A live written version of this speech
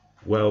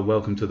Well,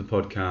 welcome to the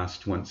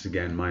podcast once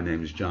again. My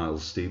name is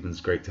Giles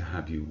Stevens. Great to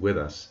have you with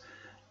us.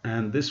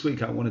 And this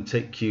week I want to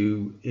take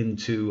you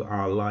into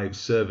our live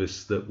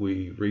service that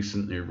we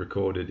recently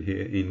recorded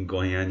here in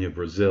Goiânia,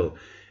 Brazil.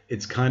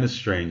 It's kind of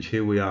strange.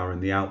 Here we are in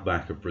the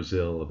outback of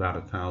Brazil, about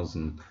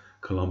 1,000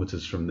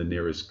 kilometers from the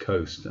nearest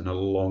coast and a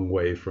long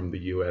way from the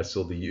US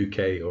or the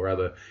UK or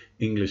other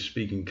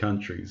English-speaking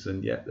countries.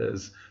 And yet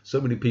there's so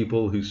many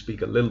people who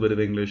speak a little bit of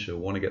English or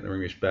want to get their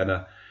English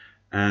better.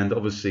 And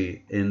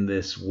obviously, in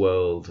this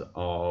world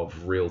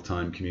of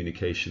real-time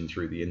communication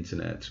through the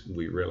internet,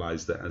 we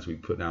realize that as we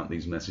put out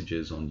these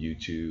messages on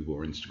YouTube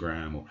or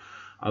Instagram or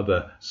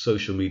other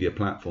social media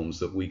platforms,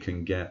 that we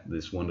can get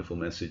this wonderful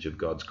message of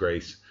God's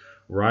grace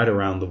right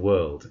around the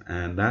world.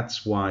 And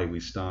that's why we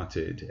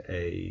started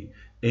a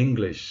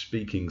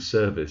English-speaking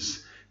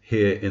service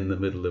here in the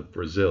middle of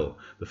Brazil.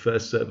 The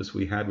first service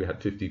we had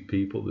 50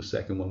 people. The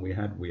second one we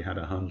had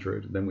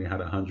 100. Then we had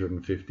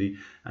 150,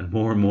 and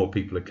more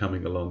people are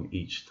coming along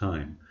each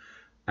time.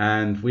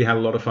 And we had a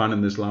lot of fun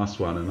in this last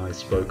one, and I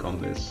spoke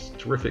on this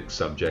terrific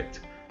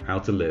subject, how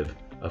to live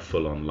a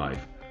full-on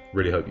life.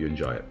 Really hope you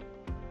enjoy it.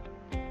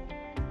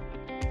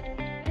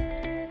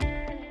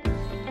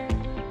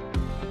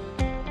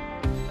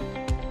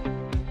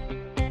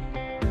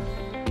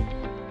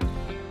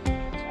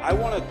 I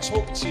want to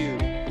talk to you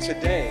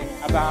today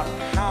about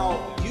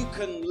how you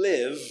can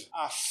live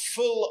a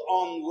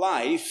full-on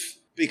life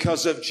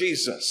because of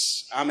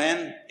Jesus.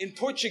 Amen. In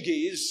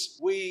Portuguese,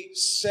 we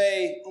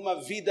say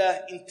uma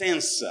vida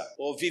intensa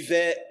or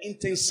viver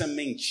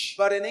intensamente.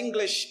 But in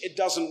English, it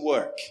doesn't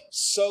work.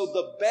 So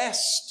the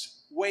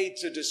best way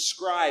to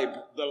describe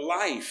the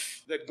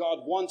life that God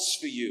wants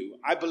for you,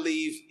 I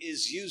believe,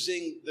 is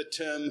using the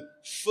term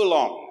full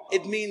on.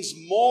 It means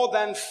more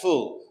than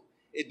full.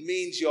 It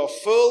means you're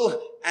full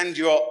and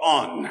you're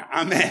on.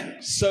 Amen.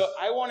 So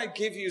I want to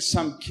give you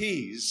some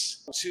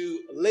keys to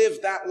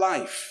live that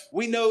life.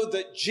 We know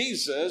that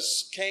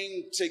Jesus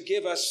came to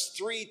give us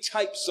 3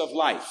 types of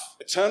life: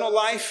 eternal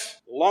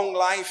life, long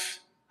life,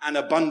 and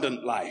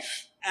abundant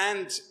life.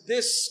 And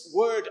this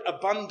word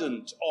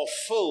abundant or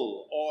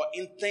full or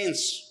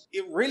intense,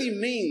 it really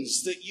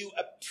means that you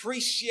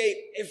appreciate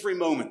every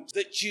moment,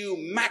 that you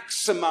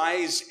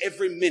maximize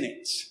every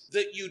minute,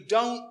 that you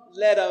don't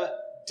let a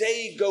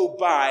day go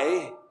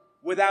by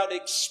without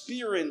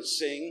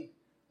experiencing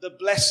the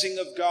blessing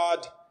of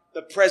God,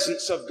 the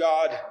presence of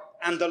God,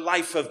 and the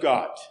life of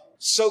God.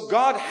 So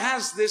God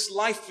has this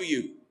life for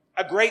you,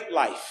 a great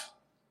life,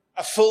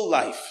 a full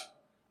life,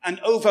 an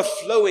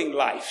overflowing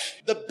life,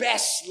 the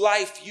best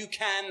life you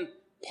can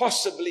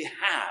possibly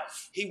have.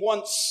 He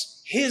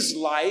wants His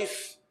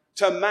life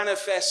to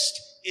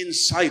manifest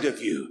inside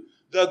of you,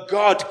 the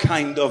God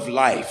kind of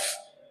life.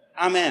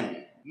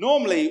 Amen.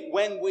 Normally,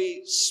 when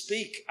we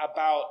speak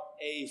about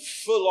a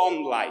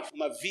full-on life,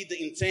 uma vida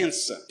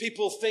intensa,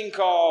 people think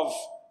of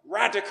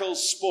radical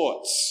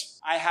sports.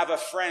 I have a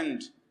friend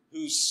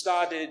who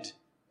started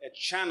a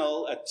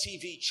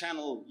TV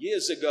channel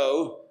years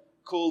ago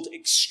called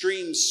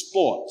Extreme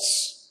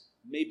Sports.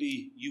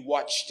 Maybe you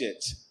watched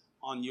it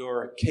on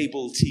your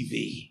cable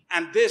TV.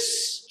 And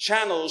this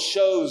channel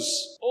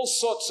shows all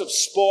sorts of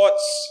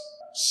sports,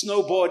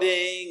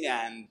 snowboarding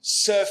and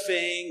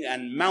surfing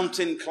and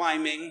mountain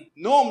climbing.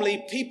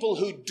 Normally, people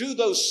who do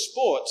those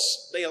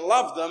sports, they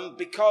love them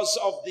because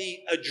of the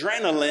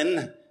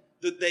adrenaline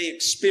that they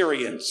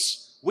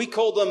experience. We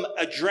call them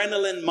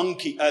adrenaline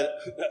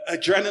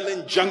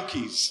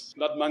junkies.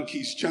 Not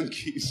monkeys,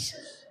 junkies.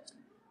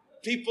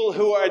 People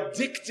who are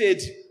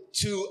addicted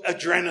to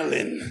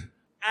adrenaline.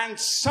 And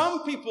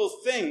some people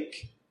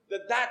think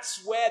that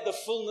that's where the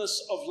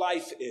fullness of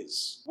life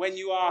is, when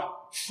you are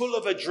full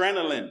of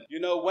adrenaline.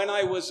 You know, when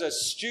I was a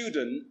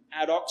student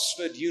at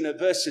Oxford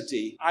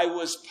University, I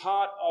was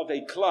part of a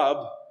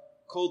club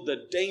called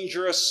the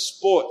Dangerous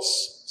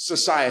Sports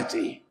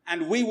Society.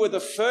 And we were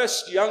the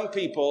first young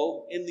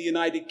people in the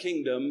United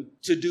Kingdom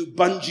to do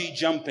bungee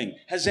jumping.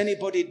 Has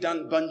anybody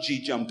done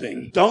bungee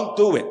jumping? Don't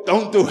do it.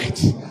 Don't do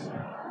it.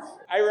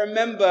 I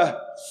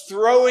remember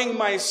throwing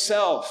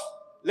myself.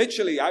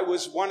 Literally, I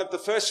was one of the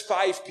first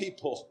 5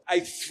 people. I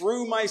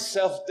threw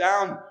myself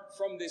down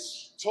from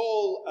this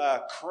tall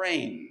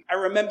crane. I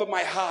remember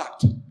my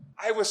heart.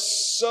 I was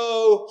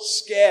so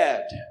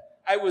scared.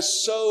 I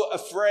was so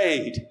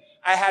afraid.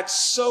 I had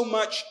so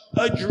much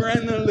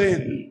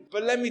adrenaline.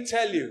 But let me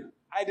tell you,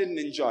 I didn't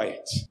enjoy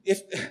it.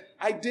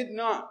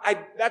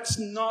 That's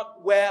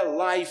not where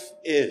life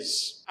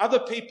is. Other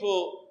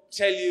people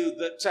tell you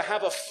that to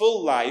have a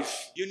full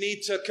life, you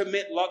need to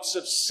commit lots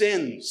of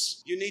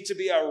sins. You need to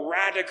be a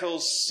radical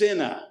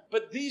sinner.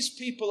 But these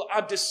people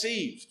are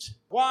deceived.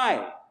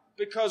 Why?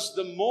 Because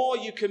the more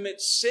you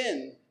commit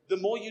sin, the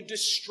more you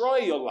destroy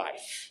your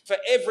life. For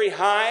every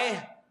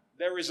high,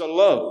 there is a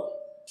low.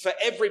 For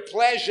every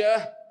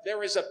pleasure,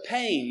 there is a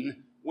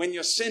pain when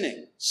you're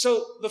sinning.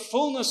 So the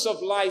fullness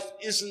of life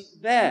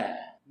isn't there.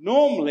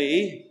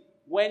 Normally,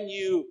 when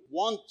you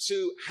want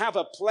to have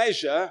a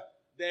pleasure,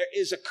 there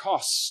is a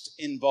cost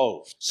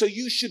involved. So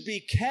you should be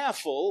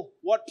careful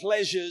what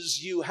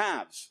pleasures you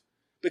have.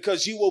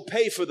 because you will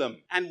pay for them.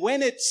 And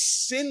when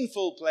it's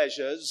sinful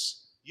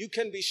pleasures, you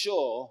can be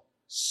sure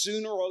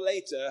sooner or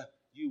later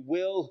you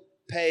will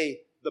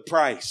pay the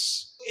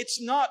price.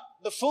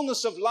 The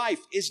fullness of life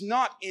is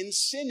not in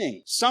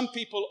sinning. Some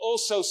people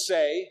also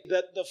say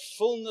that the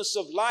fullness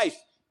of life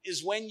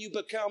is when you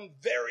become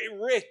very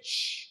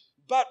rich.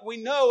 But we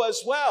know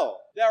as well,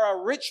 there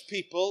are rich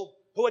people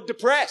who are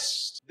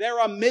depressed. There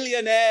are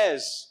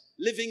millionaires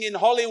living in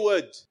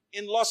Hollywood,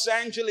 in Los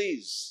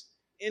Angeles,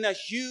 in a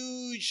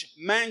huge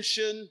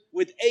mansion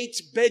with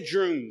 8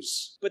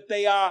 bedrooms, but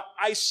they are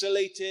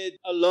isolated,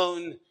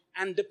 alone,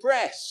 and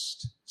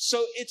depressed.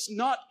 So it's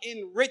not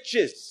in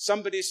riches.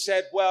 Somebody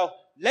said, well,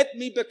 let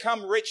me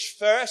become rich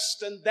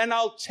first, and then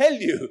I'll tell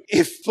you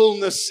if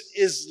fullness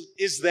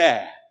is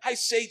there. I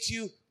say to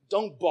you,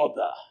 don't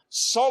bother.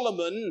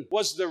 Solomon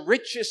was the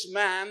richest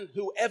man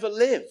who ever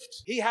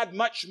lived. He had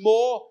much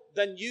more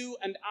than you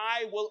and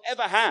I will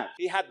ever have.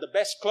 He had the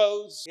best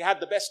clothes. He had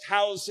the best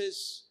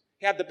houses.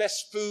 He had the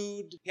best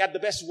food. He had the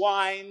best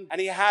wine.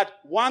 And he had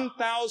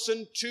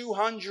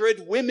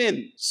 1,200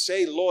 women.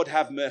 Say, Lord,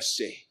 have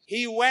mercy.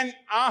 He went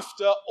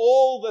after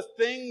all the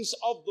things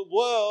of the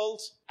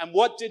world. And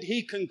what did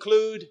he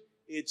conclude?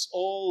 It's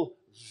all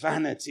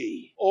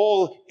vanity.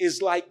 All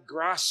is like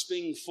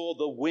grasping for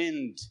the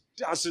wind.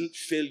 Doesn't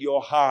fill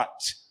your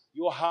heart.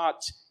 Your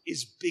heart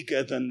is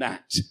bigger than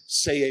that.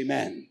 Say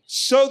amen.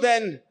 So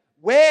then,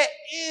 where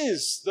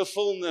is the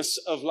fullness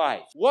of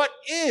life? What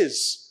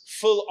is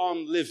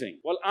full-on living?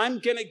 Well, I'm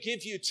going to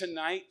give you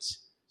tonight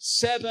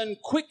 7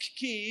 quick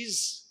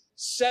keys,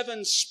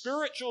 7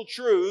 spiritual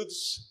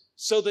truths,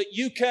 so that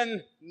you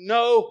can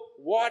know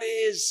what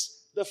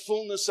is the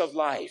fullness of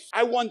life.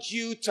 I want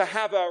you to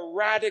have a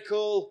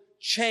radical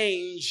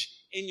change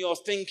in your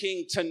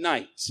thinking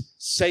tonight.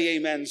 Say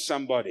amen,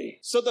 somebody.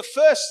 So the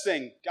first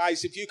thing,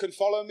 guys, if you can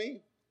follow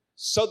me.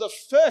 So the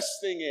first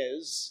thing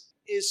is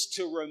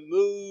to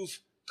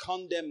remove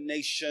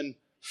condemnation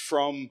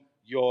from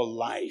your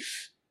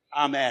life.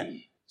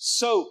 Amen.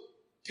 So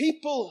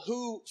people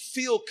who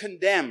feel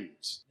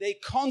condemned, they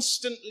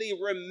constantly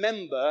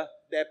remember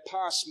their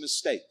past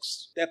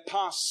mistakes, their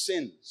past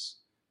sins.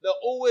 They're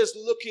always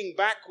looking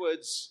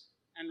backwards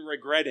and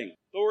regretting.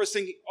 They're always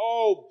thinking,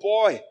 oh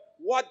boy,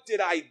 what did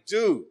I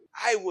do?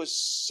 I was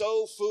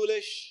so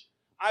foolish.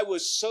 I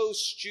was so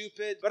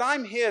stupid. But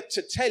I'm here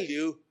to tell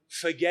you,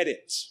 forget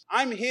it.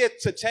 I'm here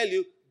to tell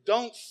you,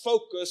 don't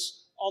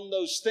focus on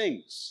those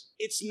things.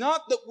 It's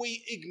not that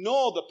we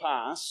ignore the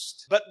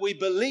past, but we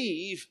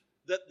believe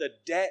that the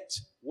debt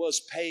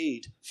was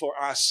paid for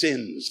our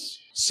sins.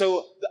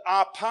 So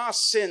our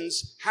past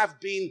sins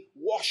have been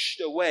washed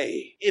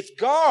away. If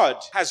God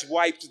has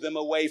wiped them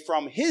away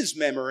from his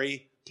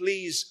memory,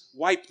 please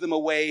wipe them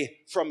away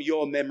from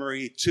your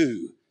memory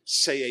too.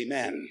 Say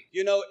amen.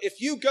 You know, if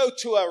you go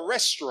to a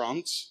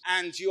restaurant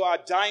and you are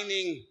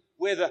dining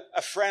with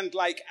a friend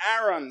like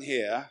Aaron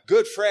here,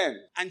 good friend,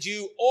 and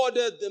you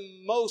order the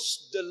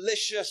most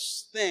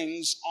delicious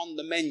things on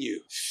the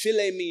menu.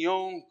 Filet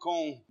mignon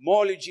con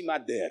molho de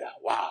madeira.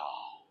 Wow.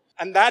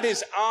 And that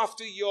is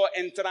after your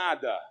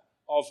entrada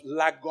of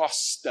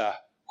lagosta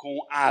con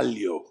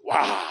alho.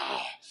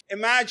 Wow.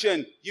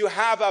 Imagine you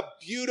have a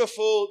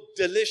beautiful,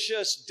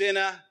 delicious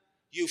dinner.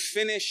 You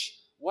finish.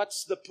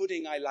 What's the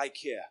pudding I like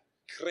here?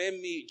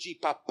 Creme de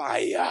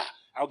papaya.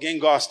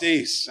 Alguém gosta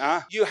disso?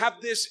 Huh? You have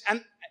this,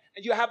 and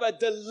you have a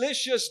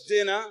delicious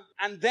dinner,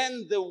 and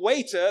then the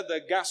waiter,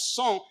 the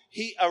garçon,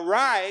 he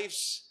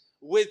arrives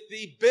with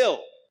the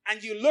bill.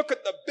 And you look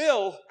at the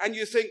bill, and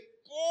you think,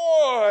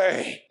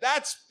 boy,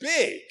 that's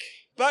big.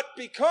 But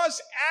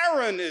because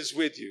Aaron is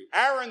with you,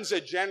 Aaron's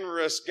a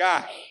generous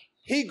guy.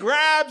 He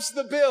grabs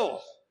the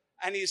bill,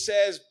 and he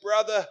says,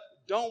 brother,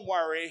 don't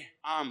worry,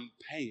 I'm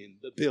paying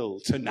the bill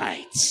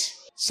tonight.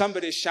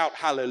 Somebody shout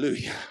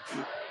hallelujah.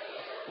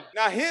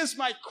 Now, here's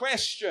my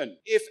question.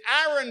 If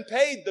Aaron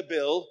paid the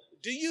bill,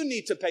 do you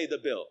need to pay the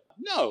bill?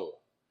 No.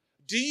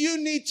 Do you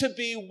need to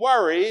be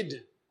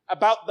worried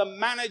about the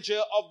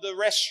manager of the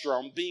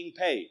restaurant being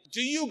paid?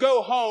 Do you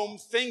go home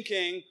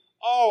thinking,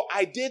 oh,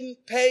 I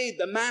didn't pay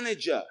the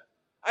manager.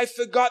 I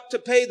forgot to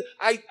pay.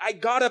 I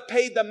gotta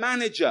pay the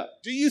manager.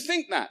 Do you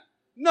think that?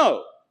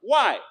 No.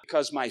 Why?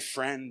 Because my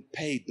friend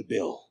paid the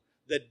bill.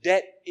 The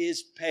debt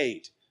is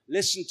paid.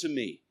 Listen to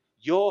me.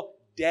 Your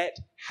debt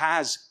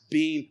has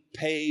been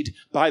paid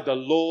by the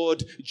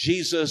Lord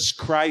Jesus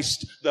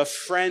Christ, the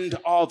friend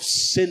of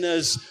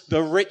sinners,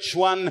 the rich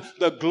one,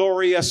 the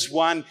glorious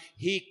one.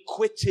 He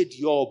quitted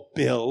your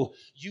bill.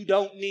 You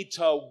don't need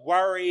to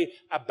worry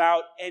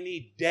about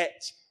any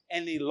debt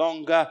any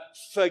longer.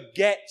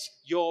 Forget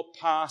your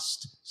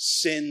past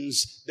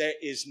sins. There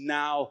is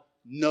now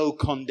no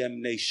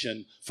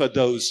condemnation for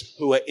those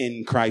who are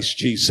in Christ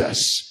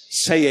Jesus.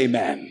 Say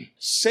amen.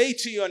 Say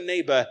to your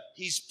neighbor,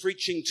 he's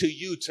preaching to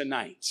you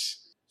tonight.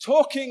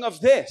 Talking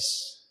of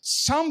this,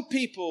 some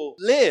people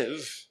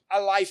live a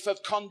life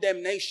of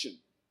condemnation,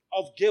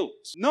 of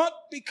guilt, not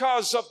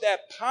because of their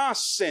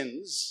past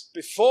sins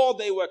before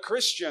they were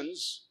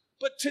Christians,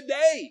 but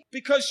today,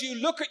 because you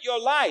look at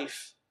your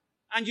life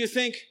and you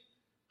think,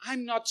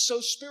 I'm not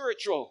so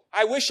spiritual.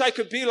 I wish I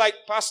could be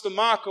like Pastor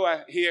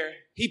Marco here.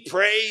 He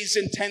prays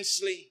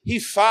intensely. He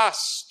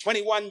fasts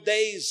 21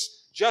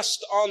 days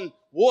just on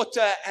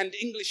water and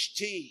English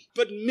tea.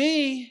 But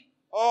me,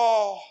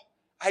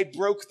 I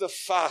broke the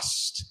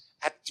fast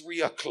at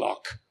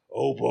 3:00.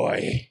 Oh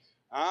boy.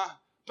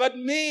 But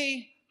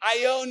me,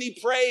 I only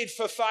prayed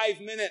for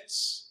 5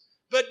 minutes.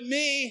 But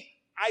me,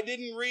 I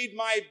didn't read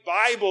my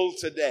Bible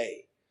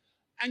today.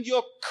 And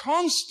you're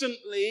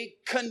constantly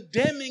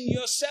condemning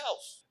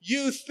yourself.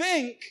 You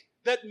think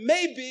that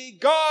maybe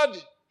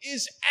God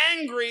is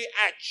angry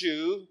at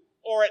you,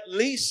 or at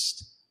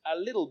least a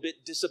little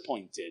bit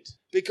disappointed,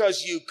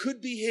 because you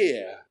could be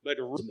here. But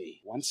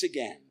me, once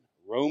again,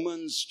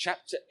 Romans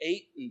chapter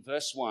 8 and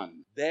verse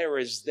 1. There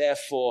is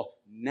therefore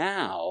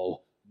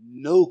now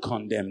no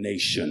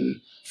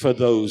condemnation for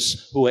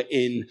those who are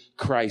in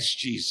Christ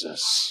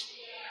Jesus.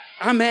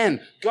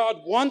 Amen.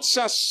 God wants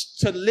us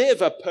to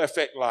live a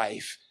perfect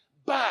life,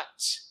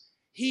 but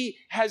He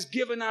has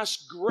given us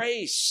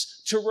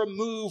grace to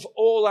remove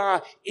all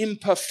our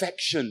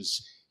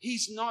imperfections.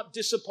 He's not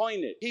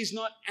disappointed. He's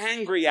not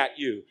angry at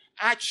you.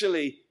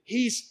 Actually,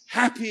 He's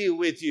happy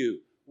with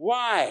you.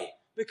 Why?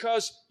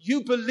 Because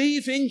you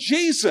believe in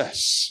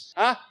Jesus.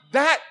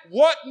 That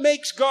what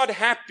makes God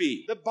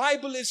happy. The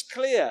Bible is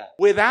clear.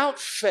 Without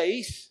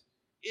faith,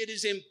 it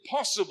is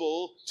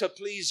impossible to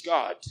please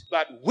God.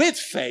 But with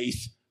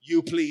faith,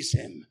 you please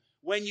Him.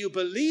 When you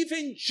believe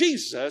in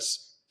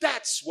Jesus,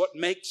 that's what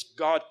makes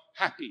God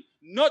happy.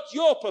 Not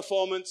your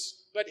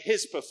performance, but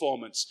His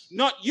performance.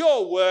 Not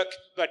your work,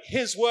 but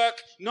His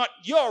work. Not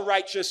your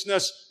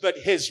righteousness, but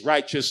His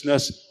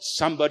righteousness.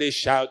 Somebody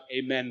shout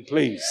amen,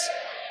 please.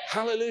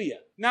 Hallelujah.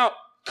 Now,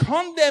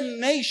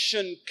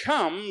 condemnation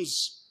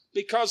comes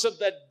because of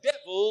the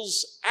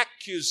devil's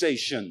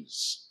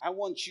accusations. I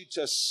want you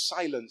to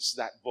silence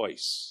that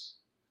voice.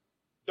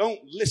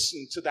 Don't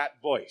listen to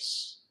that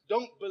voice.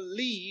 Don't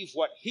believe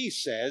what he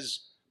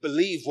says.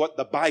 Believe what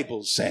the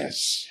Bible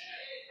says.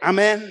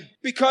 Amen.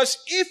 Because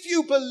if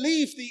you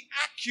believe the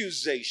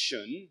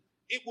accusation,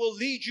 it will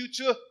lead you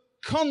to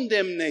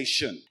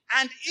condemnation.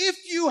 And if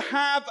you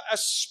have a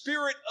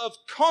spirit of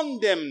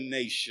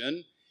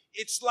condemnation,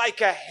 it's like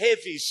a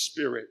heavy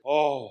spirit.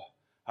 Oh,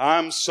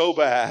 I'm so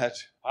bad.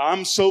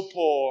 I'm so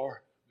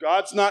poor.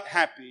 God's not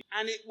happy.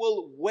 And it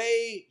will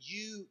weigh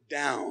you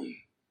down.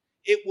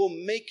 It will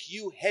make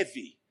you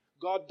heavy.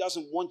 God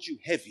doesn't want you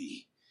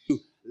heavy.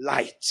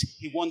 Light.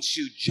 He wants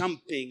you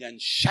jumping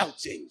and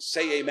shouting.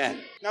 Say amen.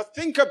 Now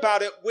think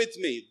about it with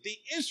me. The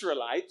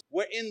Israelites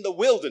were in the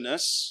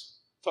wilderness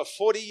for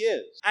 40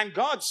 years. And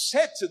God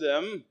said to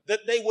them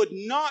that they would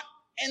not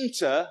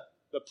enter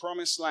the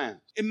promised land.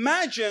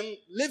 Imagine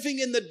living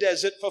in the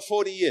desert for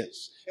 40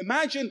 years.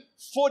 Imagine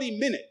 40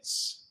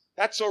 minutes.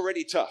 That's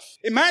already tough.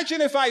 Imagine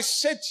if I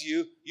said to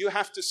you, you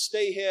have to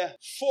stay here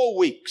 4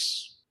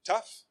 weeks.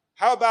 Tough.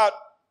 How about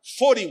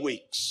 40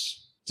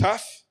 weeks?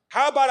 Tough.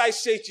 How about I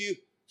say to you,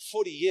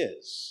 40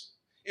 years.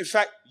 In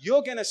fact,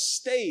 you're going to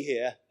stay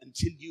here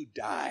until you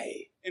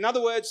die. In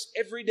other words,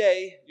 every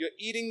day you're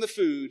eating the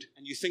food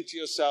and you think to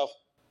yourself,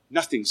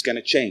 nothing's going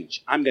to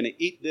change. I'm going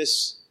to eat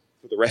this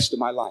for the rest of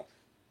my life.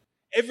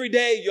 Every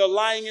day you're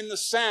lying in the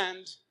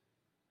sand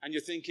and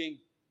you're thinking,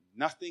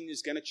 nothing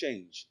is going to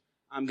change.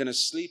 I'm going to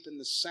sleep in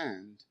the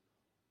sand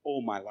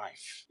all my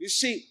life. You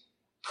see,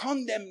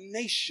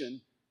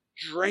 condemnation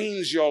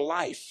drains your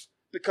life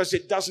because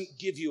it doesn't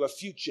give you a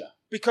future.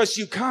 Because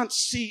you can't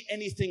see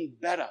anything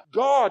better.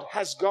 God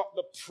has got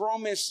the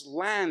promised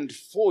land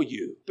for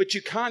you, but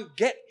you can't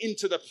get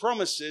into the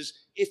promises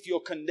if you're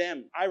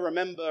condemned. I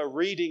remember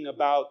reading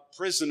about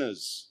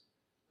prisoners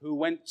who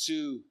went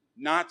to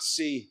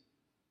Nazi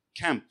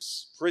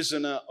camps,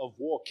 prisoner of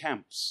war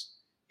camps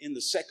in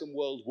the Second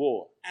World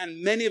War.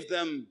 And many of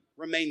them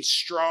remained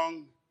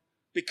strong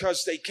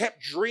because they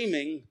kept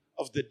dreaming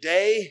of the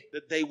day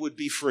that they would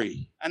be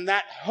free. And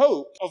that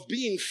hope of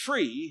being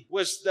free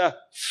was the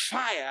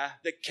fire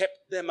that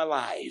kept them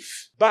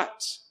alive.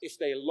 But if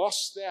they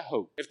lost their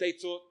hope, if they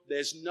thought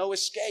there's no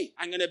escape,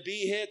 I'm going to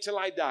be here till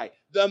I die,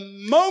 the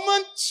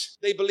moment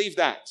they believed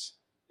that,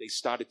 they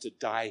started to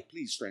die.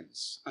 Please,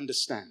 friends,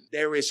 understand,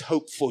 there is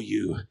hope for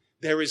you.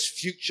 There is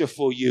future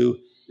for you.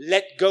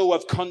 Let go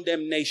of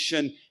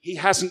condemnation. He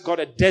hasn't got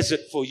a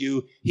desert for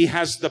you. He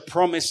has the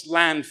promised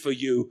land for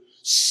you.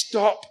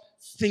 Stop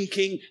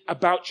thinking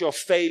about your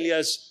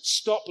failures.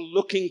 Stop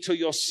looking to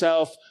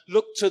yourself.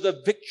 Look to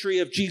the victory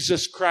of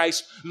Jesus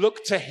Christ.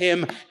 Look to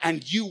Him,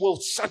 and you will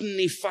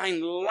suddenly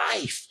find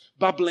life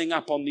bubbling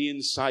up on the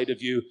inside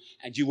of you,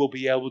 and you will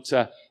be able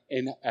to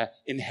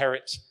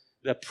inherit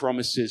the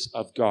promises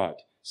of God.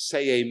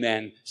 Say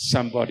amen,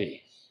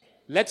 somebody.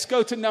 Let's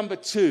go to number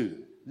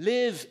 2.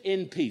 Live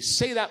in peace.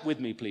 Say that with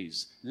me,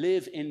 please.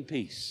 Live in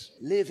peace.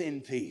 Live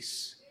in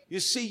peace. You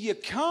see, you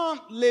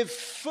can't live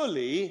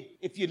fully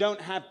if you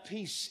don't have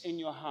peace in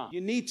your heart. You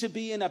need to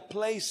be in a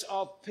place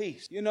of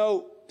peace. You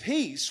know,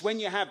 peace, when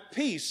you have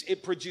peace,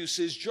 it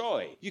produces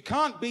joy. You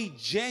can't be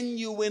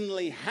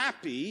genuinely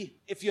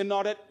happy if you're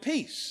not at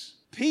peace.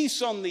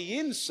 Peace on the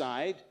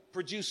inside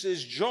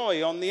produces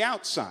joy on the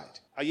outside.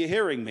 Are you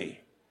hearing me?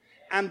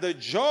 And the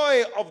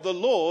joy of the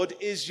Lord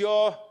is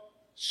your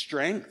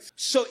strength.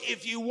 So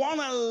if you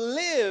want to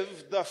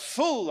live the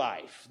full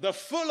life, the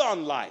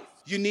full-on life,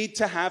 you need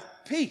to have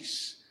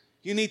peace.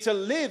 You need to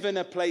live in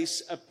a place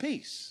of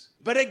peace.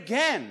 But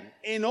again,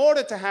 in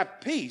order to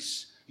have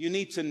peace, you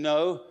need to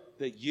know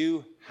that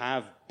you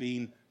have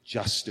been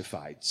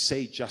justified.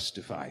 Say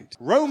justified.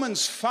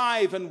 Romans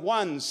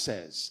 5:1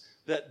 says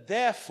that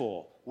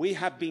therefore we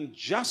have been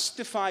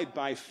justified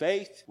by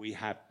faith. We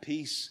have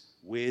peace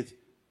with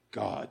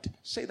God.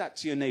 Say that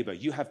to your neighbor.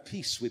 You have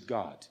peace with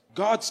God.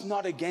 God's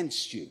not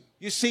against you.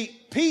 You see,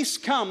 peace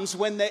comes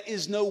when there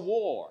is no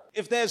war.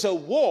 If there's a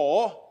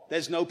war,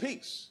 there's no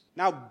peace.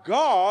 Now,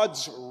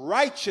 God's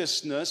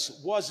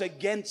righteousness was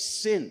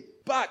against sin.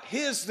 But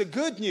here's the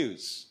good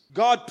news.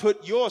 God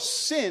put your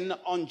sin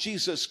on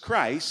Jesus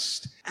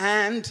Christ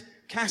and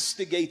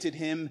castigated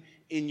him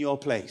in your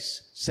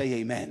place. Say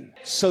amen.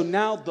 So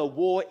now the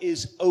war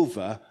is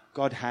over.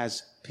 God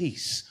has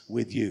peace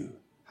with you.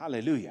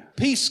 Hallelujah.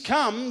 Peace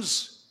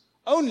comes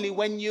only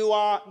when you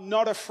are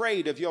not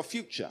afraid of your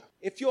future.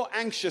 If you're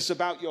anxious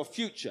about your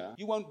future,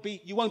 you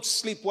won't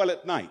sleep well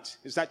at night.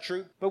 Is that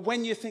true? But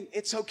when you think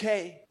it's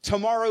okay,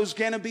 tomorrow's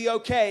gonna be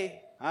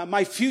okay,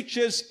 my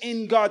future's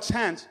in God's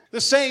hands. The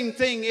same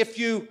thing if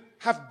you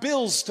have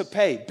bills to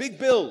pay, big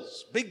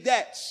bills, big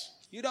debts.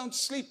 You don't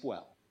sleep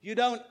well. You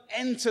don't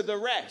enter the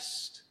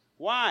rest.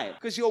 Why?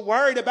 Because you're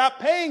worried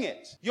about paying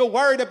it. You're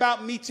worried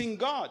about meeting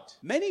God.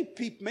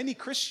 Many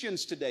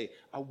Christians today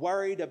are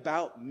worried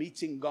about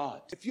meeting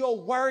God. If you're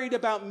worried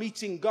about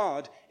meeting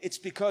God, it's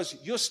because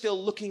you're still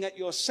looking at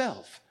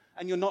yourself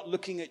and you're not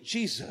looking at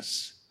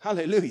Jesus.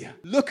 Hallelujah.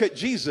 Look at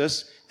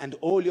Jesus and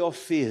all your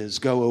fears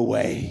go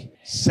away.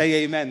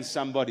 Say amen,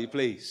 somebody,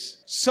 please.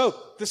 So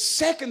the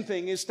second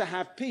thing is to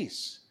have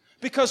peace.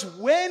 Because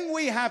when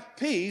we have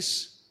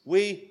peace,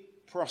 we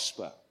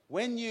prosper.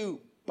 When you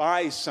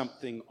buy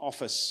something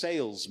off a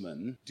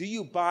salesman, do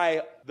you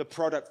buy the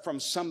product from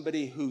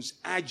somebody who's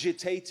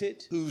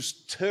agitated, who's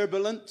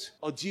turbulent,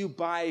 or do you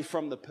buy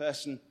from the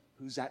person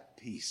who's at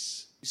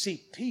peace? You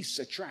see, peace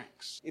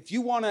attracts. If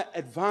you want to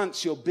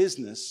advance your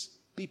business,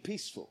 be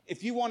peaceful.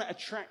 If you want to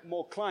attract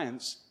more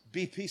clients,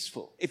 be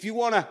peaceful. If you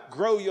want to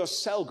grow your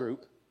cell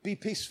group, be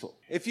peaceful.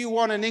 If you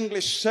want an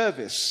English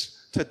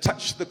service to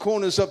touch the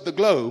corners of the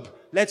globe,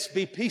 let's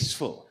be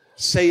peaceful.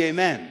 Say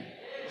amen.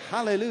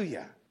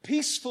 Hallelujah.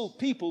 Peaceful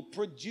people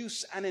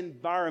produce an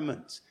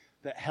environment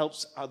that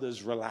helps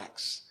others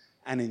relax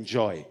and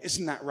enjoy.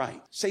 Isn't that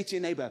right? Say to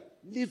your neighbor,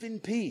 live in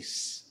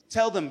peace.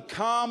 Tell them,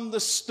 calm the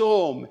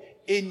storm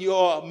in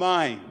your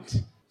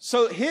mind.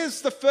 So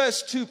here's the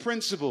first two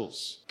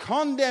principles.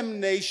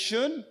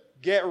 Condemnation,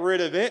 get rid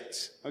of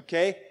it,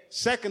 okay?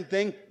 Second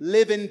thing,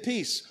 live in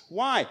peace.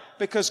 Why?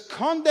 Because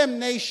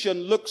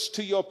condemnation looks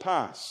to your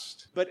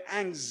past, but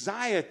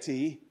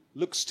anxiety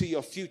looks to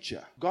your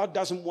future. God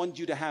doesn't want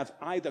you to have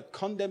either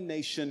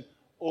condemnation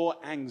or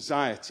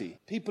anxiety.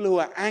 People who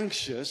are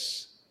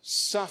anxious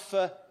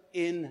suffer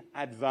in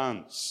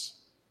advance.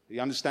 Are you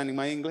understanding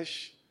my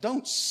English?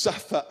 Don't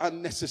suffer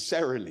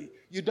unnecessarily.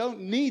 You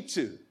don't need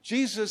to.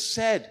 Jesus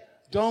said,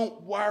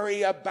 don't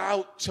worry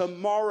about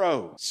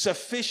tomorrow.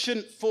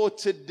 Sufficient for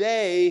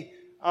today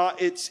are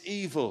its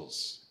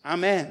evils.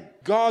 Amen.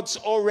 God's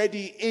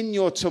already in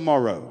your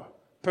tomorrow,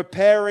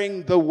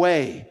 preparing the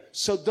way.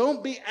 So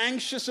don't be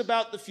anxious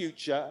about the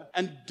future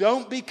and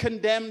don't be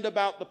condemned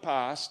about the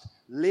past.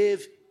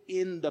 Live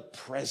in the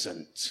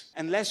present.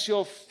 Unless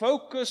you're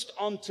focused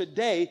on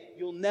today,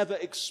 you'll never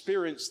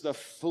experience the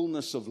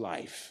fullness of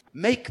life.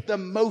 Make the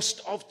most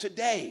of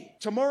today.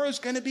 Tomorrow's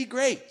going to be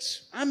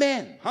great.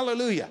 Amen.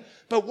 Hallelujah.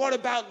 But what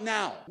about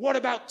now? What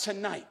about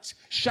tonight?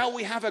 Shall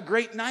we have a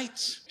great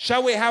night?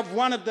 Shall we have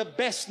one of the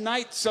best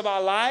nights of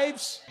our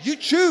lives? You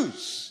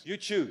choose. You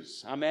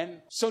choose.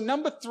 Amen. So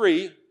number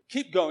 3,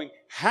 keep going.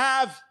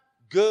 Have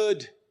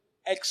good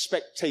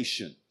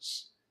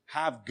expectations.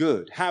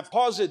 Have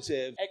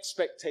positive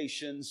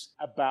expectations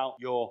about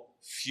your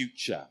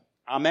future.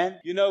 Amen.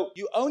 You know,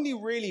 you only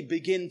really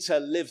begin to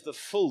live the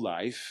full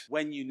life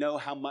when you know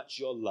how much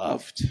you're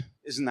loved.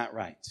 Isn't that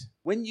right?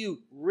 When you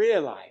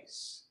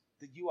realize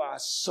that you are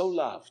so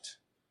loved,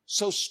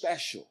 so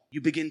special,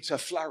 you begin to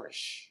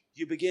flourish.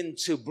 You begin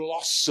to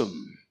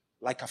blossom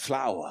like a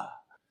flower.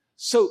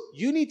 So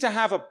you need to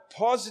have a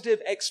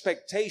positive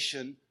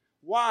expectation.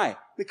 Why?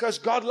 Because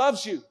God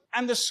loves you.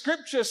 And the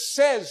scripture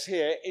says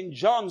here in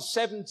John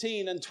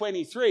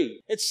 17:23,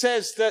 it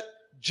says that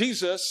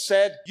Jesus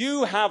said,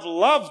 you have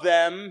loved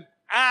them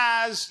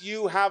as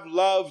you have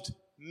loved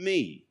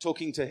me.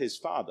 Talking to his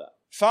Father.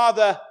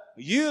 Father,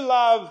 you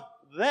love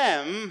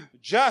them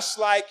just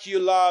like you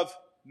love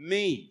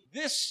me.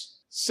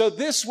 So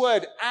this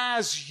word,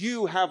 as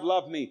you have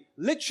loved me,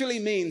 literally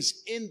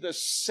means in the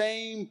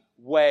same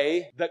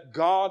way that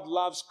God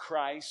loves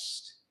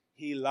Christ,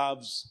 he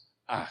loves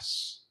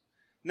us.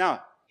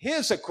 Now,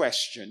 here's a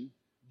question.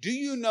 Do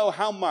you know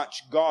how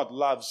much God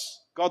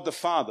the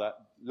Father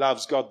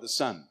loves God the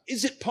Son?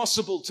 Is it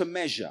possible to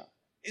measure?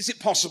 Is it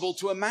possible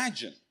to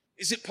imagine?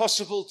 Is it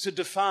possible to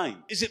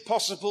define? Is it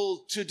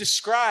possible to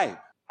describe?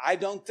 I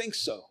don't think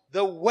so.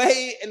 The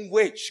way in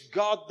which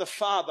God the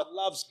Father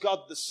loves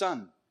God the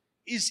Son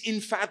is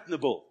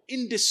unfathomable,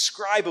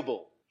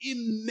 indescribable,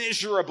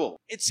 immeasurable.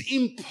 It's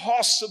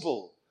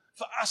impossible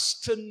for us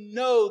to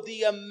know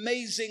the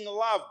amazing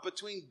love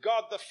between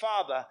God the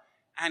Father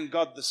and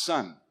God the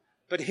Son.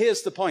 But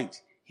here's the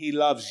point. He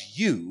loves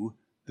you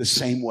the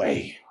same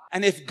way.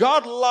 And if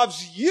God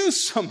loves you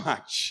so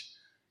much,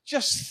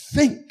 just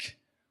think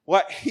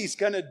what he's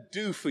going to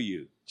do for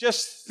you.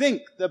 Just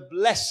think the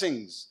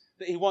blessings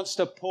that he wants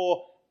to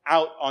pour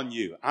out on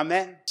you.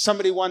 Amen.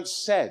 Somebody once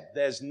said,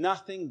 there's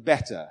nothing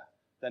better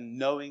than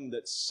knowing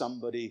that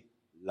somebody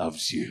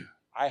loves you.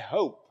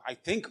 I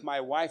think my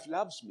wife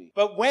loves me.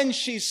 But when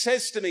she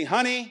says to me,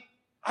 honey,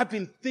 I've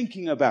been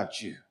thinking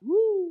about you.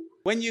 Woo.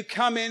 When you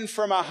come in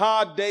from a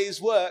hard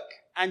day's work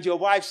and your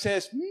wife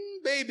says,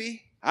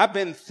 baby, I've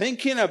been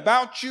thinking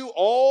about you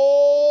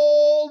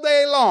all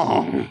day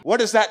long. What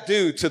does that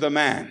do to the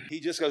man? He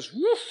just goes,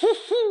 woo, woo,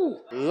 woo.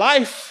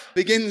 Life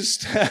begins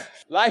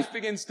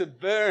to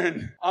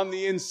burn on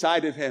the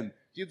inside of him.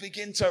 You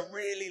begin to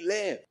really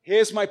live.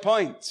 Here's my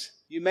point.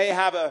 You may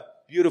have a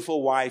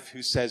beautiful wife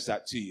who says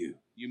that to you.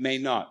 You may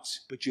not,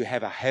 but you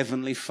have a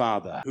heavenly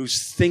Father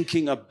who's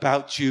thinking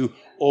about you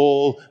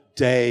all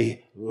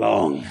day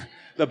long.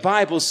 The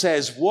Bible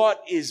says,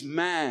 what is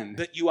man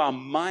that you are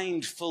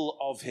mindful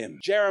of him?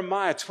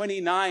 Jeremiah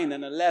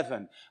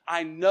 29:11.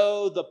 I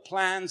know the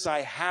plans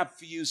I have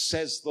for you,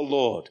 says the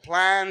Lord.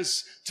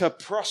 Plans to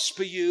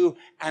prosper you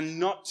and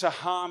not to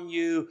harm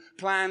you.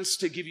 Plans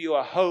to give you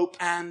a hope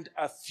and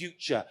a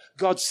future.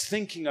 God's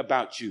thinking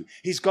about you.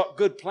 He's got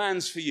good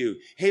plans for you.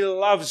 He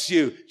loves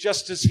you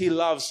just as he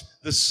loves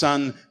the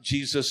Son,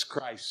 Jesus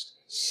Christ.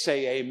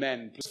 Say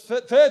amen.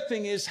 Third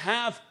thing is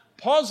have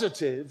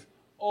positive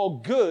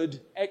or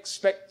good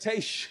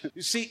expectation.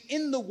 You see,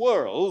 in the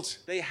world,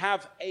 they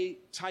have a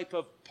type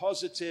of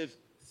positive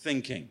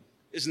thinking.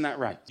 Isn't that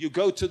right? You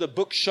go to the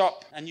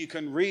bookshop and you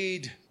can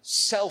read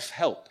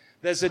self-help.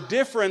 There's a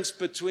difference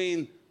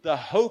between the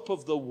hope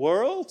of the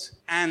world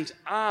and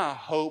our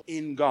hope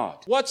in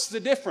God. What's the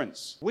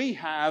difference? We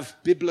have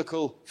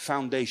biblical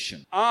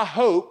foundation. Our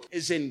hope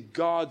is in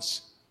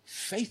God's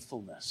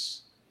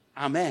faithfulness.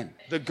 Amen.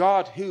 The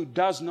God who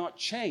does not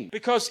change.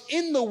 Because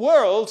in the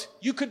world,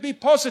 you could be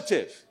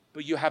positive,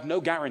 but you have no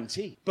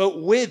guarantee.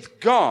 But with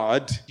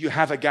God, you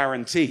have a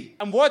guarantee.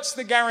 And what's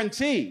the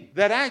guarantee?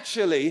 That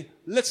actually,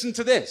 listen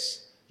to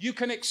this, you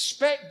can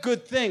expect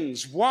good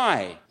things.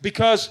 Why?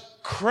 Because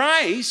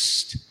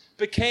Christ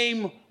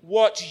became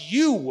what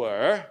you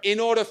were in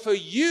order for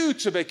you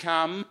to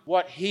become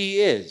what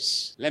he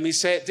is. Let me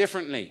say it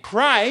differently.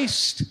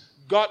 Christ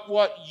got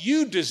what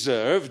you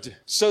deserved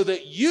so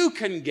that you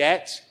can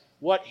get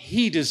what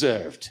he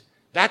deserved.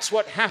 That's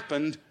what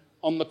happened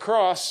on the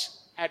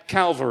cross at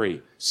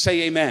Calvary.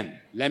 Say amen.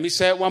 Let me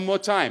say it one more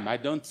time. I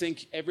don't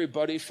think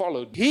everybody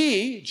followed.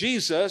 He,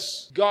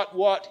 Jesus, got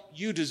what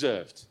you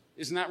deserved.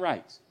 Isn't that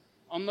right?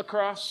 On the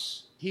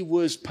cross, he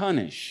was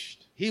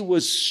punished. He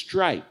was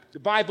striped. The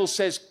Bible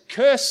says,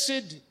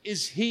 cursed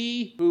is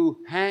he who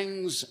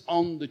hangs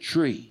on the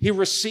tree. He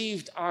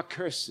received our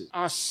curses,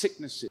 our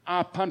sicknesses,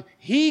 our punishment.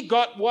 He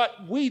got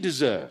what we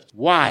deserved.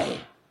 Why?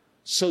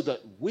 So that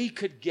we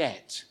could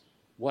get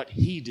what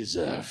he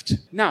deserved.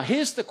 Now,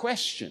 here's the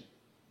question.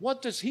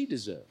 What does he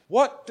deserve?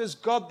 What does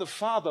God the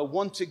Father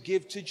want to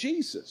give to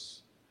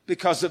Jesus?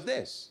 Because of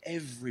this,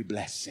 every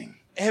blessing,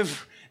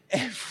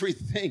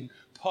 everything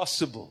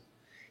possible.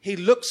 He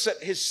looks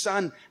at his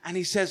son and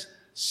he says,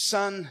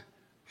 son,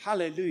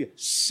 hallelujah,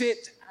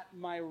 sit at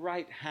my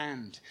right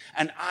hand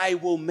and I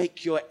will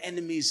make your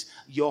enemies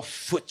your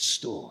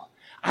footstool.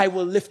 I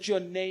will lift your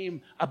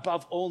name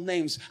above all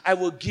names. I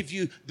will give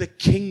you the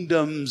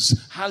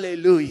kingdoms.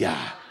 Hallelujah.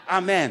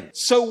 Amen.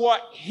 So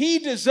what he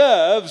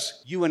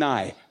deserves, you and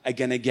I are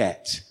going to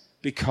get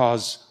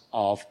because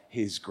of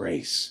his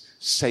grace.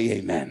 Say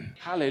amen.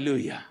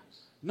 Hallelujah.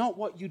 Not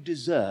what you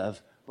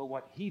deserve, but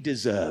what he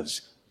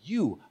deserves,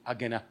 you are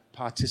going to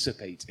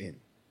participate in.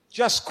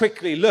 Just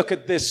quickly look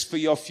at this for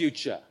your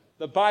future.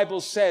 The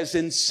Bible says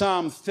in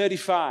Psalm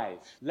 35,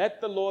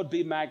 let the Lord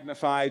be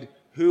magnified,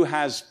 who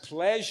has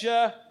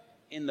pleasure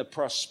in the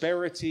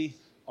prosperity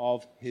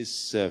of his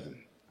servant.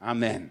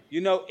 Amen.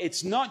 You know,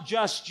 it's not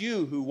just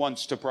you who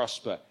wants to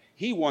prosper.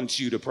 He wants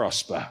you to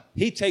prosper.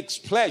 He takes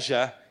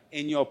pleasure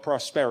in your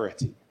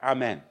prosperity.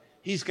 Amen.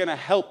 He's going to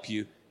help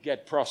you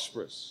get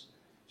prosperous.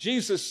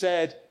 Jesus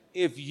said,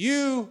 if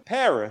you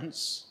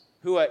parents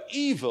who are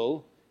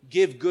evil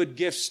give good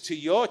gifts to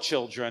your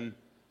children,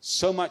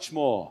 so much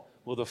more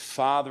will the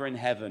Father in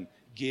heaven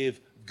give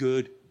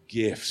good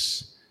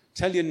gifts.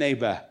 Tell your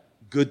neighbor,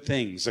 good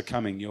things are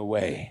coming your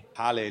way.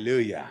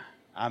 Hallelujah.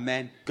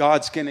 Amen.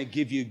 God's going to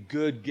give you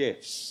good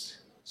gifts.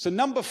 So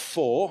number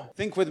 4,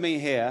 think with me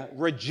here,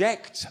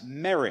 reject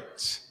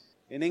merit.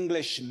 In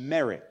English,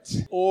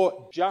 merit.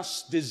 Or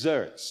just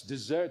deserts.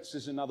 Deserts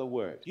is another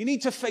word. You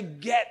need to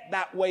forget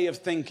that way of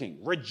thinking.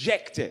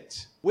 Reject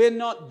it. We're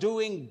not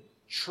doing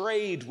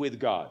trade with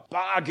God,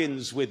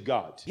 bargains with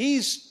God.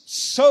 He's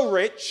so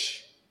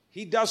rich,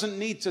 he doesn't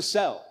need to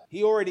sell.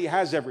 He already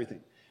has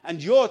everything.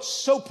 and you're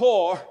so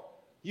poor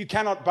you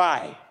cannot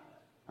buy.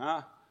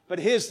 But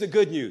here's the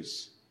good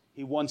news.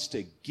 He wants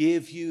to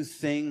give you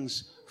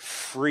things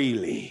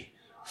freely,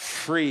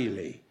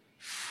 freely,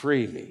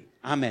 freely.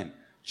 Amen.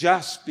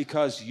 Just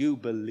because you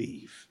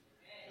believe.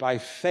 By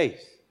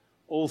faith,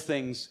 all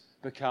things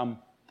become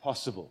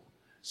possible.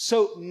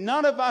 So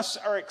none of us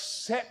are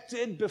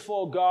accepted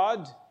before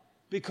God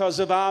because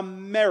of our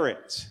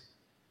merit,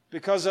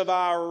 because of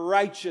our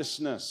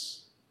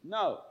righteousness.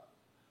 No.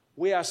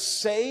 We are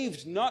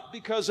saved not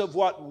because of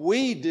what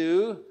we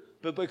do,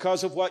 but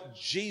because of what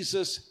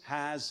Jesus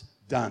has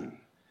done.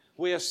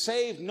 We are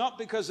saved not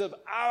because of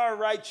our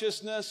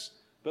righteousness,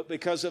 but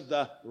because of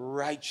the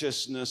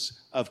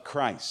righteousness of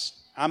Christ.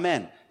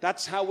 Amen.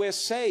 That's how we're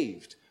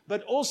saved.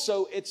 But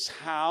also it's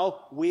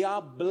how we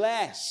are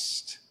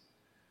blessed.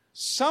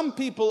 Some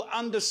people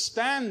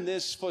understand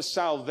this for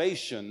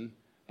salvation,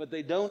 but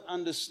they don't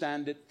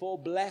understand it for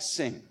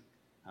blessing.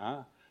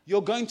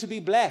 You're going to be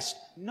blessed,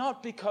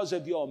 not because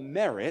of your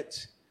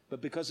merit,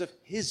 but because of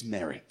His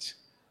merit.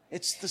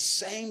 It's the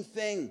same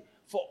thing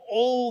for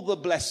all the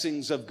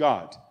blessings of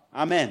God.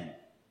 Amen.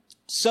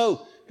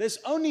 So there's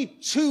only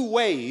two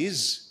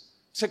ways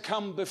to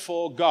come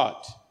before God.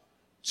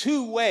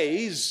 Two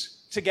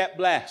ways to get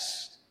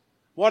blessed.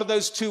 What are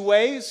those two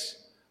ways?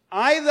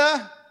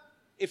 Either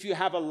if you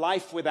have a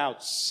life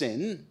without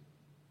sin,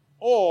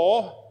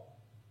 or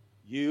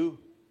you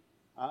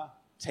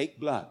take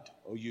blood,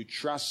 or you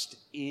trust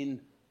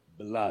in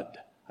blood.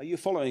 Are you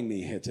following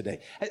me here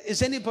today?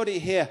 Is anybody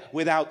here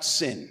without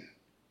sin?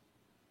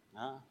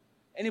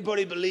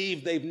 Anybody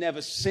believe they've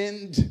never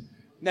sinned,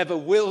 never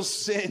will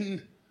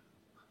sin?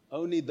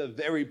 Only the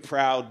very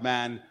proud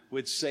man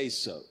would say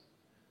so.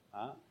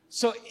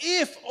 So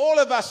if all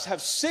of us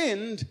have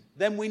sinned,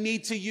 then we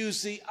need to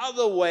use the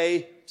other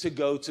way to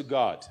go to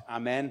God.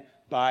 Amen.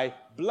 By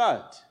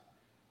blood.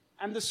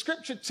 And the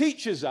scripture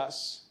teaches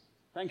us,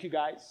 thank you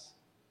guys,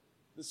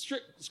 the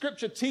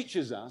scripture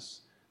teaches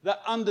us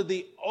that under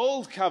the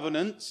old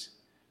covenant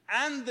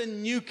and the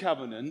new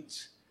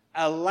covenant,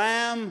 a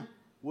lamb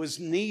was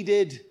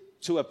needed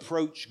to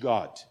approach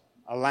God.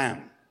 A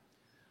lamb.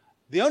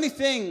 The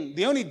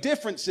only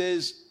difference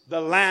is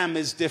the lamb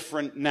is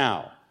different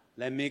now.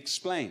 Let me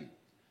explain.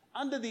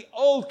 Under the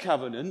old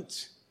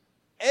covenant,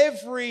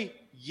 every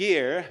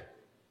year,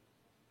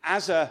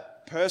 as a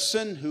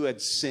person who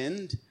had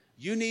sinned,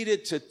 you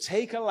needed to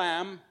take a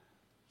lamb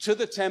to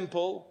the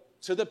temple,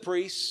 to the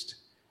priest,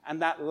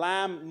 and that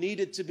lamb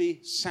needed to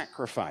be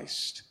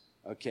sacrificed.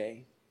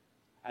 Okay?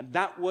 And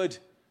that would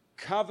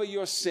cover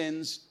your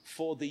sins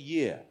for the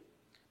year.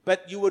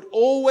 But you would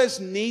always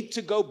need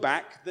to go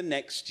back the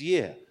next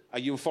year. Are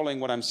you following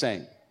what I'm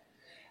saying?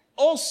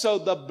 Also,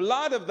 the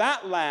blood of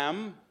that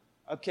lamb,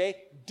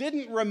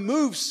 didn't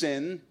remove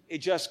sin, it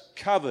just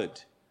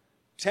covered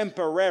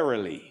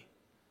temporarily.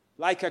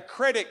 Like a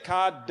credit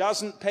card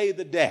doesn't pay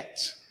the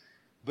debt,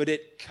 but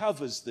it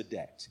covers the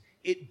debt.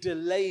 It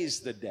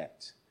delays the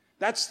debt.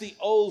 That's the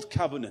old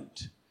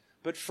covenant.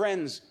 But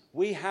friends,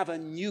 we have a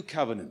new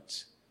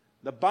covenant.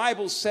 The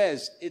Bible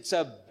says it's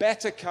a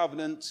better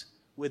covenant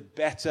with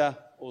better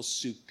or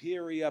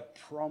superior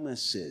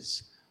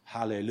promises.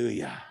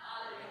 Hallelujah.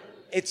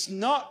 It's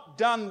not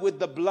done with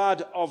the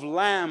blood of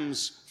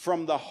lambs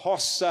from the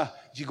Roça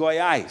de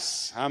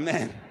Goiás.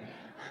 Amen.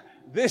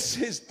 This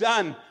is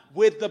done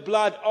with the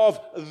blood of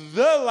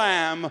the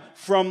Lamb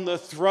from the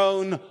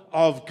throne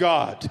of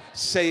God.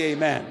 Say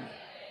amen.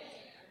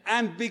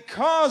 And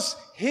because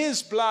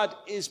His blood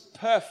is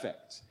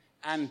perfect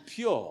and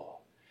pure,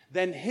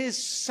 then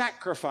His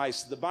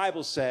sacrifice, the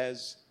Bible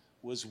says,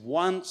 was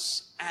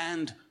once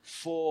and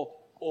for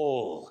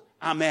all.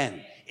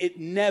 Amen. It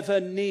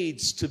never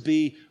needs to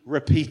be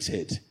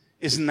repeated.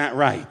 Isn't that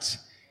right?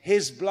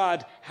 His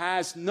blood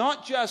has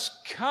not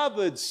just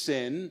covered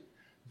sin,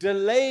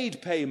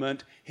 delayed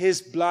payment.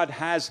 His blood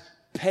has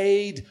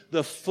paid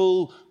the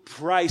full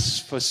price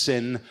for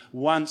sin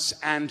once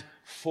and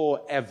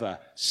forever.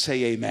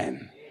 Say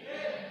amen.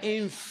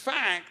 In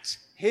fact,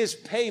 His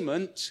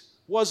payment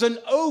was an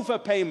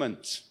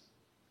overpayment.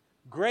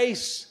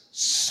 Grace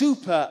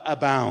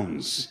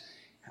superabounds.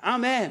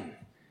 Amen.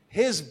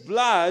 His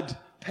blood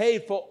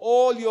paid for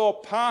all your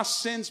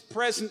past sins,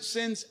 present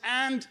sins,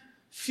 and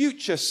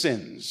future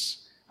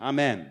sins.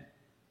 Amen.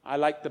 I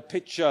like the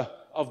picture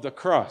of the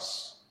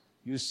cross.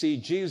 You see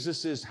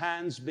Jesus'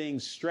 hands being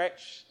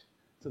stretched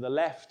to the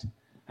left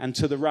and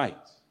to the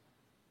right.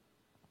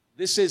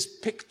 This is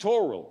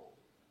pictorial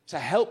to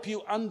help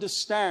you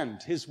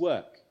understand His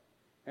work.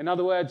 In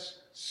other words,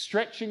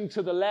 stretching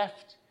to the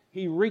left,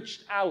 He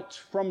reached out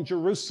from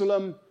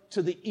Jerusalem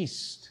to the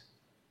east.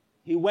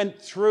 He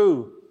went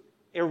through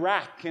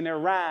Iraq and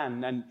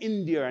Iran and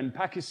India and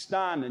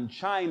Pakistan and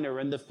China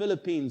and the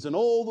Philippines and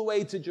all the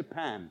way to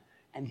Japan.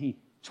 And He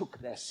took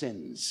their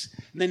sins.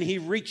 And then He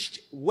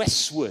reached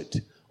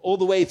westward all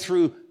the way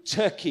through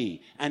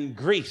Turkey and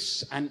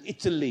Greece and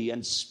Italy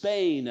and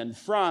Spain and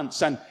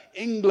France and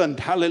England,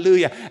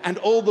 hallelujah, and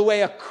all the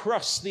way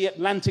across the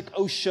Atlantic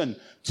Ocean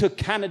to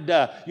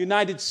Canada,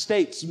 United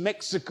States,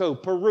 Mexico,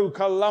 Peru,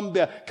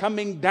 Colombia,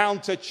 coming down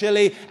to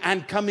Chile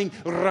and coming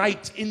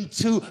right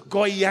into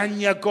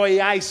Goiânia,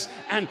 Goiás,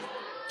 and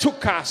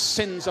took our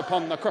sins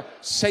upon the cross.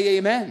 Say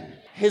amen.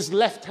 His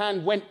left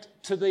hand went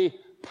to the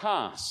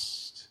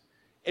past.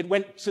 It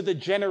went to the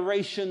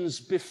generations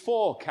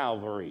before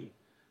Calvary,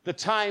 the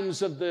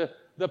times of the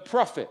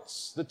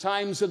prophets, the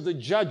times of the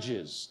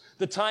judges,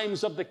 the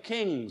times of the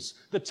kings,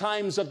 the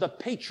times of the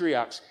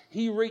patriarchs.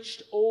 He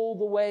reached all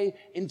the way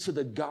into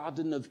the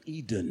Garden of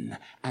Eden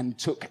and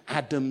took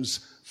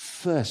Adam's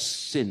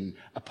first sin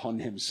upon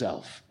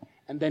himself.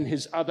 And then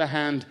his other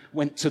hand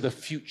went to the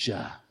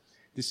future.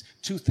 This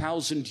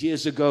 2,000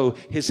 years ago,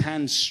 his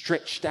hand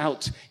stretched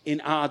out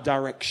in our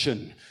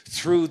direction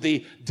through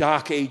the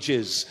Dark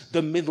Ages,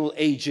 the Middle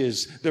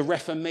Ages, the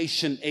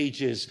Reformation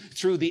ages,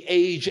 through the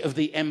age of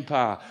the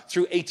Empire,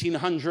 through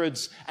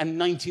 1800s and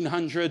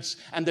 1900s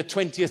and the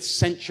 20th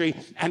century,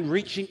 and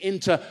reaching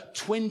into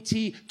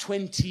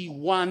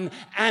 2021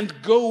 and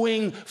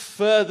going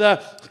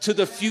further to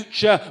the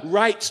future,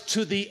 right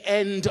to the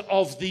end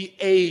of the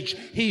age.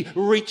 He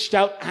reached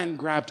out and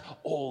grabbed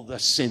all the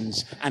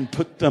sins and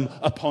put them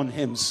upon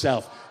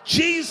himself.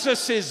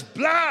 Jesus'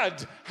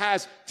 blood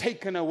has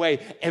taken away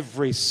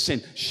every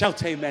sin.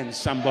 Shout amen,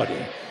 somebody.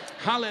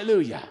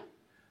 Hallelujah.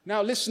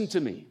 Now listen to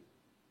me.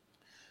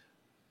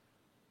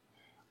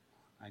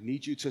 I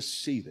need you to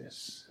see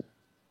this.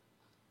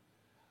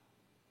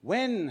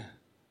 When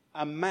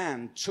a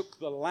man took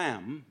the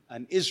lamb,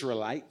 an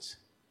Israelite,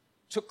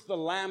 took the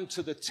lamb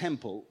to the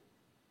temple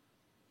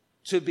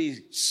to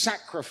be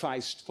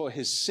sacrificed for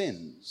his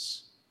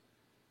sins,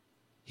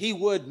 he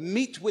would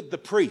meet with the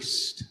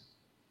priest,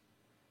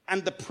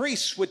 and the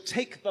priest would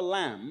take the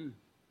lamb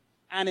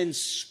and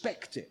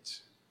inspect it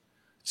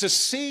to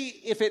see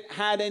if it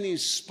had any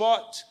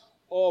spot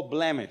or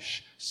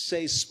blemish.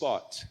 Say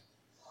spot,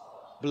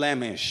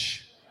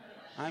 blemish.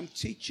 I'm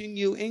teaching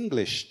you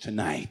English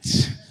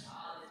tonight.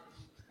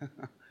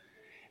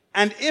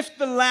 And if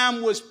the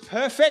lamb was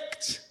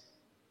perfect,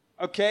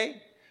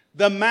 okay,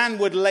 the man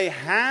would lay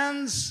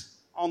hands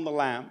on the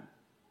lamb,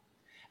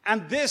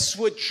 and this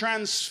would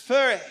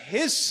transfer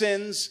his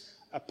sins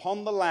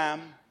upon the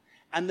lamb,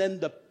 and then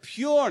the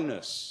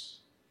pureness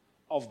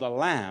of the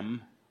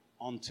lamb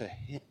onto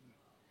him.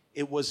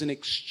 It was an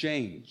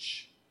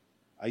exchange.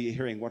 Are you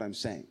hearing what I'm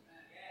saying?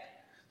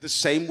 The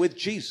same with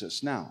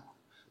Jesus now.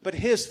 But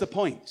here's the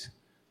point.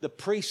 The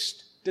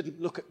priest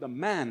didn't look at the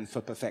man for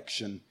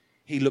perfection.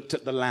 He looked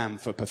at the lamb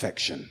for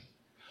perfection.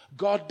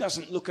 God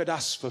doesn't look at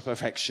us for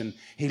perfection.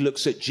 He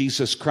looks at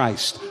Jesus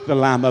Christ, the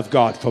Lamb of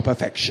God, for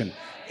perfection.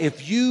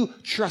 If you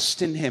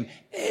trust in him,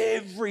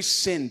 every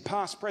sin,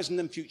 past, present,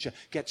 and future,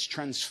 gets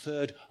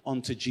transferred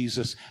onto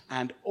Jesus,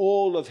 and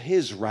all of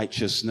his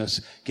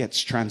righteousness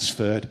gets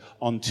transferred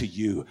onto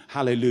you.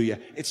 Hallelujah.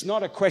 It's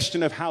not a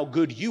question of how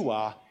good you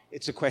are.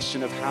 It's a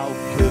question of how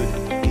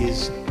good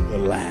is the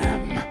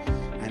Lamb.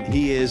 And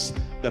he is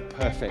the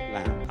perfect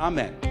Lamb.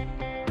 Amen.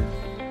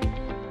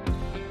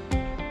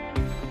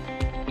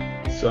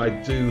 So I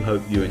do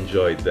hope you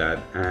enjoyed that,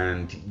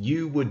 and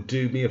you would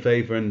do me a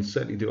favor and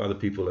certainly do other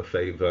people a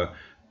favor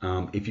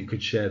if you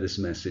could share this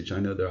message. I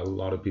know there are a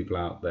lot of people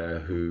out there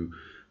who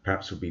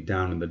perhaps would be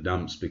down in the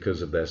dumps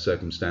because of their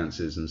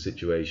circumstances and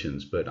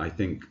situations, but I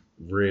think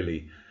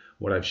really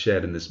what I've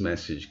shared in this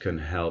message can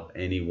help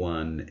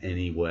anyone,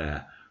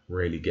 anywhere,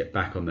 really get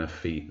back on their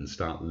feet and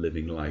start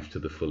living life to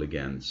the full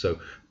again. So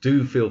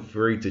do feel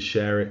free to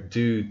share it.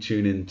 Do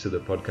tune in to the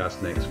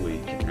podcast next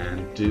week,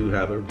 and do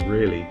have a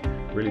really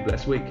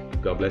blessed week.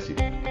 God bless you.